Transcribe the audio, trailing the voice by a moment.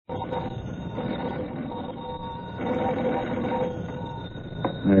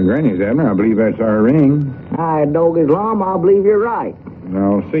Granny's, Abner. I believe that's our ring. Hi, Doggy's Lum. I believe you're right.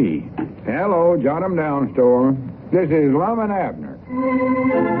 I'll see. Hello, jot 'em down, store. This is Lum and Abner.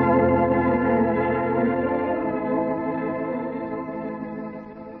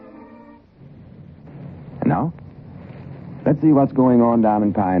 And now, let's see what's going on down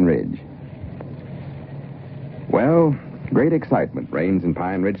in Pine Ridge. Well, great excitement reigns in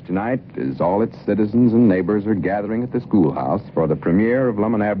Pine Ridge tonight as all its citizens and neighbors are gathering at the schoolhouse for the premiere of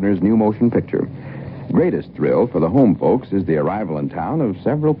Lum and Abner's new motion picture. Greatest thrill for the home folks is the arrival in town of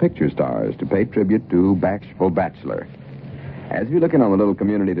several picture stars to pay tribute to Bashful Bachelor. As you look in on the little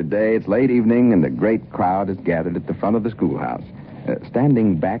community today, it's late evening and a great crowd is gathered at the front of the schoolhouse.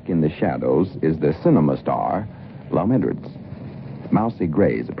 Standing back in the shadows is the cinema star, Lum Edwards. Mousy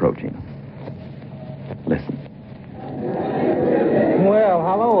Gray is approaching. Listen. Well,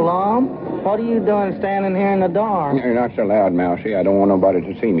 hello, Lum. What are you doing standing here in the dark? You're not so loud, Mousy. I don't want nobody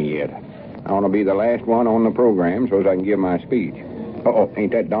to see me yet. I want to be the last one on the program so as I can give my speech. Uh-oh,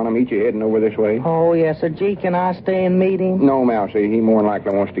 ain't that Don Amici heading over this way? Oh, yes, sir. Gee, can I stay and meet him? No, Mousy. He more than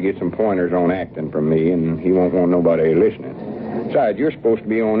likely wants to get some pointers on acting from me, and he won't want nobody listening. Besides, you're supposed to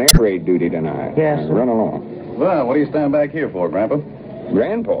be on air raid duty tonight. Yes, sir. Run along. Well, what are you standing back here for, Grandpa?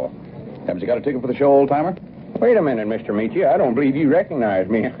 Grandpa? Haven't you got a ticket for the show, old-timer? Wait a minute, Mr. Amici. I don't believe you recognize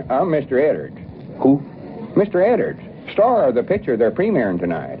me. I'm Mr. Edwards. Who? Mr. Edwards, star of the picture they're premiering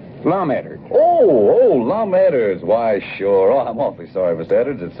tonight. Lum Edwards. Oh, Lum Edwards. Why, sure. Oh, I'm awfully sorry, Mr.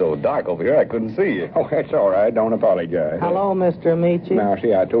 Edwards. It's so dark over here I couldn't see you. Oh, that's all right. Don't apologize. Hello, Mr. Amici. Now,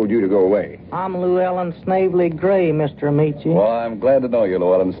 see, I told you to go away. I'm Llewellyn Snavely Gray, Mr. Amici. Well, I'm glad to know you,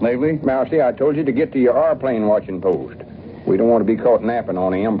 Llewellyn Snavely. Now, see, I told you to get to your airplane watching post. We don't want to be caught napping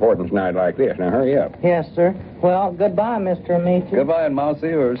on an importance night like this. Now, hurry up. Yes, sir. Well, goodbye, Mr. Amici. Goodbye, Mousy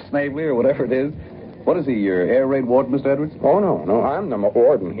or Snavely or whatever it is. What is he, your air raid warden, Mr. Edwards? Oh, no, I'm the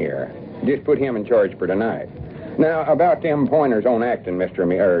warden here. Just put him in charge for tonight. Now, about them pointers on acting,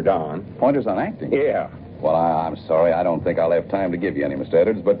 Don. Pointers on acting? Yeah. Well, I'm sorry. I don't think I'll have time to give you any, Mr.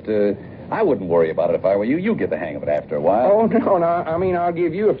 Edwards, but I wouldn't worry about it if I were you. You'll get the hang of it after a while. Oh, no, I mean, I'll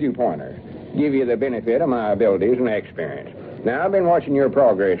give you a few pointers. Give you the benefit of my abilities and experience. Now, I've been watching your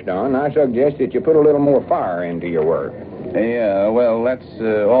progress, Don, and I suggest that you put a little more fire into your work. Yeah, well, that's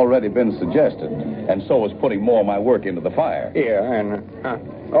already been suggested, and so is putting more of my work into the fire. Yeah, and...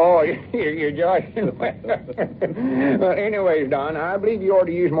 you're joshing. Well, anyways, Don, I believe you ought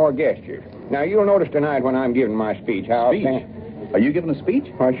to use more gestures. Now, you'll notice tonight when I'm giving my speech how... Speech? Are you giving a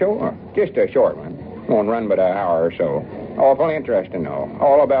speech? Why, sure. Just a short one. Won't run but an hour or so. Awful interesting, though.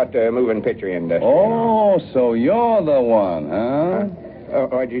 All about the moving picture industry. Oh, so you're the one, huh?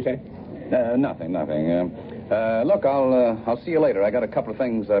 What'd you say? Nothing. Look, I'll see you later. I got a couple of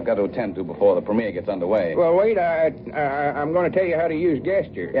things I've got to attend to before the premiere gets underway. Well, wait. I'm going to tell you how to use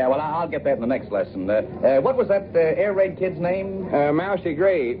gestures. Yeah, well, I'll get that in the next lesson. What was that air raid kid's name? Mousy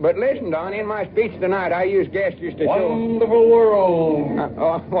Gray. But listen, Don, in my speech tonight, I use gestures to show... Wonderful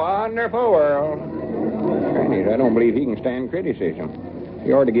world. Wonderful world. I don't believe he can stand criticism.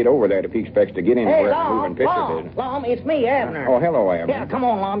 He ought to get over that if he expects to get anywhere moving pictures. Lum, it's me, Abner. Oh, hello, Abner. Yeah, come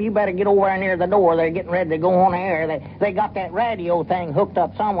on, Lum. You better get over there near the door. They're getting ready to go on air. They got that radio thing hooked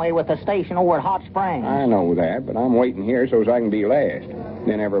up some way with the station over at Hot Springs. I know that, but I'm waiting here so as I can be last.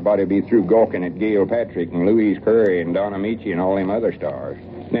 Then everybody will be through gawking at Gail Patrick and Louise Curry and Don Amici and all them other stars.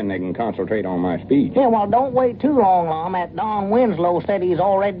 Then they can concentrate on my speech. Yeah, well, don't wait too long, Lum. That Don Winslow said he's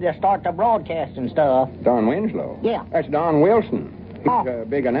all ready to start the broadcasting stuff. Don Winslow? Yeah. That's Don Wilson. He's a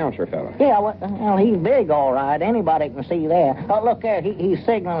big announcer fella. Yeah, well, he's big, all right. Anybody can see that. Look there, he's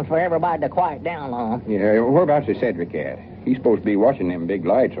signaling for everybody to quiet down, Lum. Yeah, whereabouts is Cedric at? He's supposed to be watching them big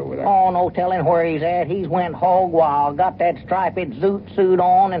lights over there. Oh, no telling where he's at. He's went hog wild, got that striped zoot suit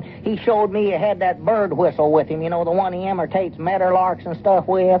on, and he showed me he had that bird whistle with him, you know, the one he imitates meadowlarks and stuff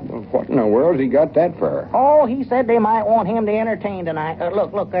with. Well, what in the world's he got that for? Oh, he said they might want him to entertain tonight.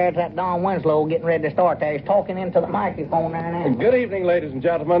 Look, there's that Don Winslow getting ready to start there. He's talking into the microphone there now. Good evening, ladies and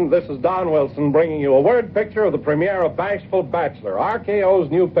gentlemen. This is Don Wilson bringing you a word picture of the premiere of Bashful Bachelor,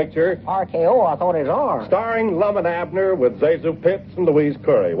 RKO's new picture. RKO? I thought it was R. Starring Lum and Abner with Zazu Pitts and Louise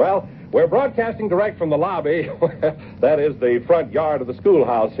Curry. Well, we're broadcasting direct from the lobby. That is the front yard of the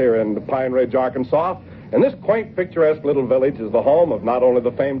schoolhouse here in Pine Ridge, Arkansas. And this quaint, picturesque little village is the home of not only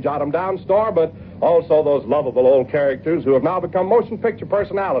the famed Jot 'em Down store, but also those lovable old characters who have now become motion picture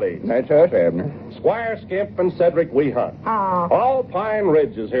personalities. That's us, Abner. Squire Skimp and Cedric Weehunt. All Pine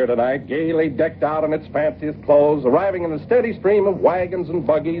Ridge is here tonight, gaily decked out in its fanciest clothes, arriving in a steady stream of wagons and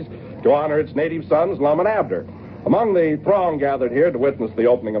buggies to honor its native sons, Lum and Abner. Among the throng gathered here to witness the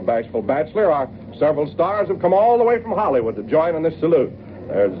opening of Bashful Bachelor are several stars who've come all the way from Hollywood to join in this salute.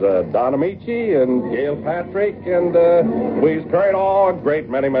 There's Don Amici and Gail Patrick and Louise Curry and a great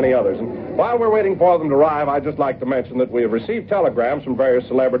many others. And while we're waiting for them to arrive, I'd just like to mention that we have received telegrams from various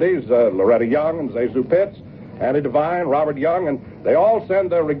celebrities, Loretta Young and Zazu Pitts, Andy Devine, Robert Young, and they all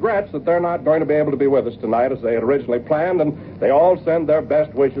send their regrets that they're not going to be able to be with us tonight as they had originally planned, and they all send their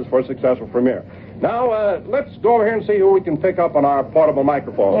best wishes for a successful premiere. Now, let's go over here and see who we can pick up on our portable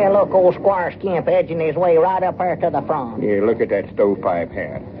microphone. Yeah, look, old Squire Skimp edging his way right up there to the front. Yeah, look at that stovepipe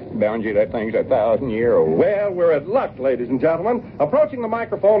hat. Bound you, that thing's 1,000-year-old. Well, we're at luck, ladies and gentlemen. Approaching the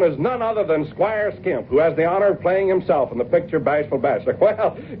microphone is none other than Squire Skimp, who has the honor of playing himself in the picture Bashful Bachelor.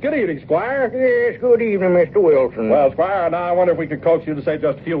 Well, good evening, Squire. Yes, good evening, Mr. Wilson. Well, Squire, now I wonder if we could coax you to say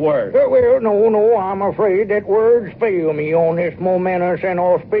just a few words. Well, no, I'm afraid that words fail me on this momentous and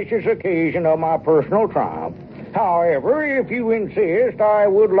auspicious occasion of my personal triumph. However, if you insist, I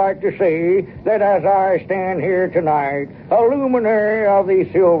would like to say that as I stand here tonight, a luminary of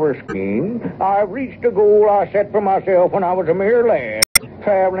the silver scheme, I've reached a goal I set for myself when I was a mere lad,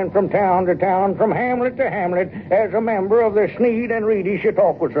 traveling from town to town, from hamlet to hamlet, as a member of the Sneed and Reedy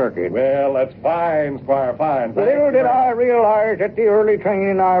Chautauqua Circuit. Well, that's fine, Squire, fine. Little did I realize that the early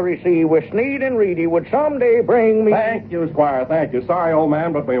training I received with Sneed and Reedy would someday bring me... Thank you, Squire, thank you. Sorry, old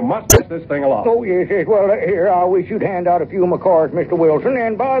man, but we must get this thing along. Oh, yes. Well, here, I wish you'd hand out a few of my cards, Mr. Wilson.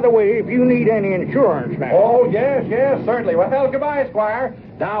 And by the way, if you need any insurance now... Oh, yes, certainly. Well, goodbye, Squire.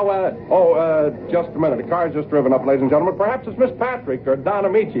 Now, just a minute. The car's just driven up, ladies and gentlemen. Perhaps it's Miss Patrick or Don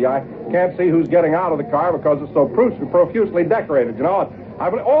Amici. I can't see who's getting out of the car because it's so profusely decorated, you know.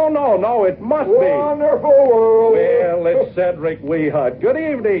 Oh, no, it must be. Wonderful world. Well, it's Cedric Weehut. Good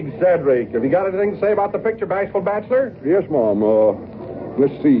evening, Cedric. Have you got anything to say about the picture Bashful Bachelor? Yes, Mom.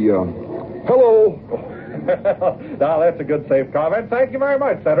 Let's see. Hello. Now, that's a good, safe comment. Thank you very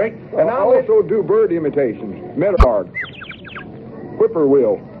much, Cedric. And I also do bird imitations. Meadowlark.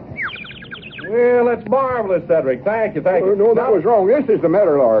 Whippoorwill. Well, that's marvelous, Cedric. Thank you. No, that was wrong. This is the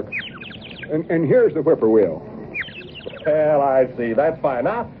meadowlark. And here's the whippoorwill. Well, I see. That's fine.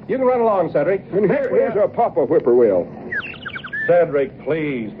 Now, you can run along, Cedric. And here's a papa whippoorwill. Cedric,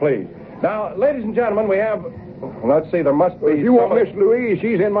 please. Now, ladies and gentlemen, we have... Let's see, there must be... If you want Miss Louise,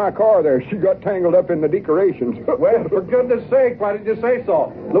 she's in my car there. She got tangled up in the decorations. Well, for goodness sake, why did you say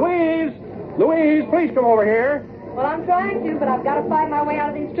so? Louise, please come over here. Well, I'm trying to, but I've got to fight my way out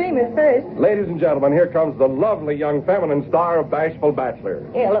of these streamers first. Ladies and gentlemen, here comes the lovely young feminine star of Bashful Bachelor.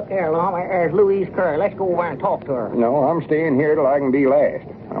 Yeah, look here, Lum. There's Louise Curry. Let's go over and talk to her. No, I'm staying here till I can be last.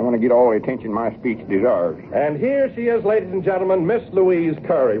 I want to get all the attention my speech deserves. And here she is, ladies and gentlemen, Miss Louise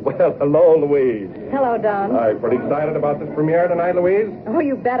Curry. Well, hello, Louise. Hello, Don. I'm pretty excited about this premiere tonight, Louise. Oh,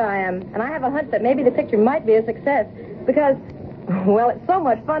 you bet I am. And I have a hunch that maybe the picture might be a success because... Well, it's so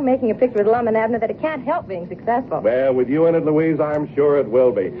much fun making a picture with Lum and Abner that it can't help being successful. Well, with you in it, Louise, I'm sure it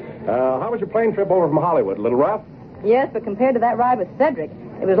will be. How was your plane trip over from Hollywood? A little rough? Yes, but compared to that ride with Cedric,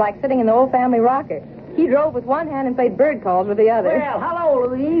 it was like sitting in the old family rocker. He drove with one hand and played bird calls with the other. Well, hello,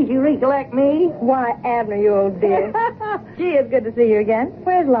 Louise. You recollect me? Why, Abner, you old dear. Gee, it's good to see you again.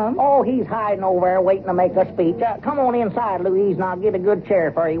 Where's Lum? Oh, he's hiding over there waiting to make a speech. Come on inside, Louise, and I'll get a good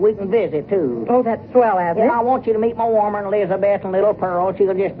chair for you. We can visit, too. Oh, that's swell, Abner. And I want you to meet my warmer Elizabeth and little Pearl.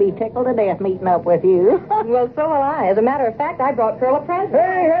 She'll just be tickled to death meeting up with you. Well, so will I. As a matter of fact, I brought Pearl a present.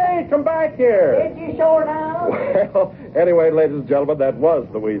 Hey, come back here. Did you show her down? Well, anyway, ladies and gentlemen, that was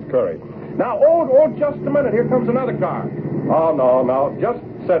Louise Curry. Now, just a minute. Here comes another car. Oh, no. Just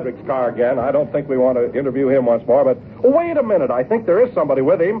Cedric's car again. I don't think we want to interview him once more, but wait a minute. I think there is somebody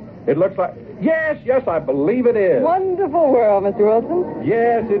with him. It looks like... Yes, I believe it is. Wonderful world, Mr. Wilson.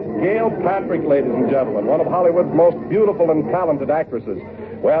 Yes, it's Gail Patrick, ladies and gentlemen, one of Hollywood's most beautiful and talented actresses.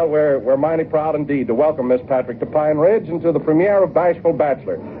 Well, we're mighty proud indeed to welcome Miss Patrick to Pine Ridge and to the premiere of Bashful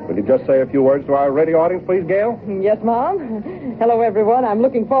Bachelor. Would you just say a few words to our radio audience, please, Gail? Yes, Mom. Hello, everyone. I'm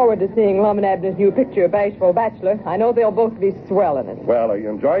looking forward to seeing Lum and Abner's new picture, Bashful Bachelor. I know they'll both be swell in it. Well, are you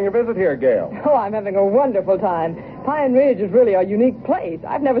enjoying your visit here, Gail? Oh, I'm having a wonderful time. Pine Ridge is really a unique place.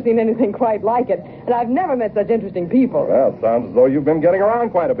 I've never seen anything quite like it, and I've never met such interesting people. Well, it sounds as though you've been getting around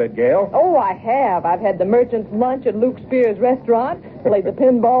quite a bit, Gail. Oh, I have. I've had the merchant's lunch at Luke Spear's restaurant, played the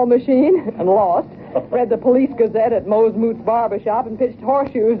pinball machine, and lost. Read the Police Gazette at Mose Moot's barber shop and pitched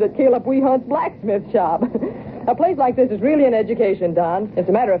horseshoes at Caleb Weehunt's blacksmith shop. A place like this is really an education, Don. As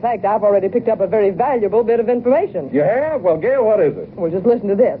a matter of fact, I've already picked up a very valuable bit of information. You have? Well, Gail, what is it? Well, just listen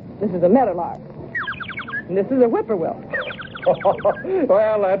to this. This is a meadowlark. And this is a whippoorwill.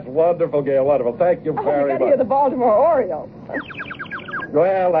 Well, that's wonderful, Gail. Wonderful. Thank you very You got much. to hear the Baltimore Orioles.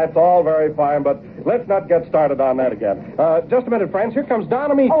 Well, that's all very fine, but let's not get started on that again. Just a minute, friends. Here comes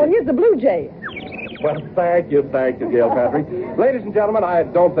Don Amici. Oh, and here's the Blue Jay. Well, thank you, Gilpatrick. Ladies and gentlemen, I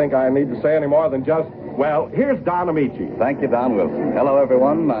don't think I need to say any more than just, well, here's Don Amici. Thank you, Don Wilson. Hello,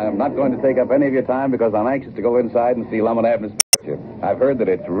 everyone. I'm not going to take up any of your time because I'm anxious to go inside and see Lum and Abner's picture. I've heard that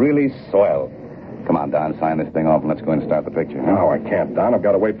it's really swell. Come on, Don, sign this thing off and let's go in and start the picture. No, I can't, Don. I've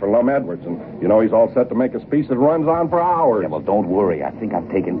got to wait for Lum Edwards, and you know he's all set to make a speech that runs on for hours. Yeah, well, don't worry. I think I've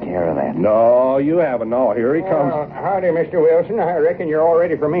taken care of that. No, you haven't. No, here he comes. Howdy, Mr. Wilson. I reckon you're all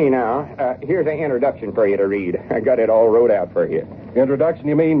ready for me now. Here's an introduction for you to read. I got it all wrote out for you. Introduction,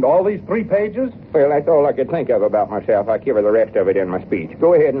 you mean all these 3 pages? Well, that's all I could think of about myself. I cover the rest of it in my speech.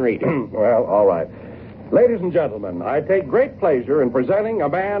 Go ahead and read it. Well, all right. Ladies and gentlemen, I take great pleasure in presenting a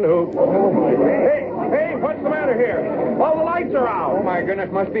man who... Hey, what's the matter here? All the lights are out. Oh, my goodness,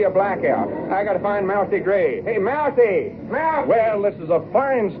 must be a blackout. I got to find Mousy Gray. Hey, Mousy! Mousy! Well, this is a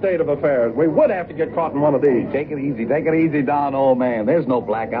fine state of affairs. We would have to get caught in one of these. Take it easy, Don, old man. There's no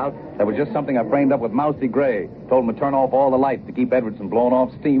blackout. That was just something I framed up with Mousy Gray. Told him to turn off all the lights to keep Edwards from blowing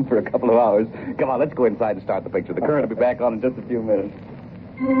off steam for a couple of hours. Come on, let's go inside and start the picture. The current will be back on in just a few minutes.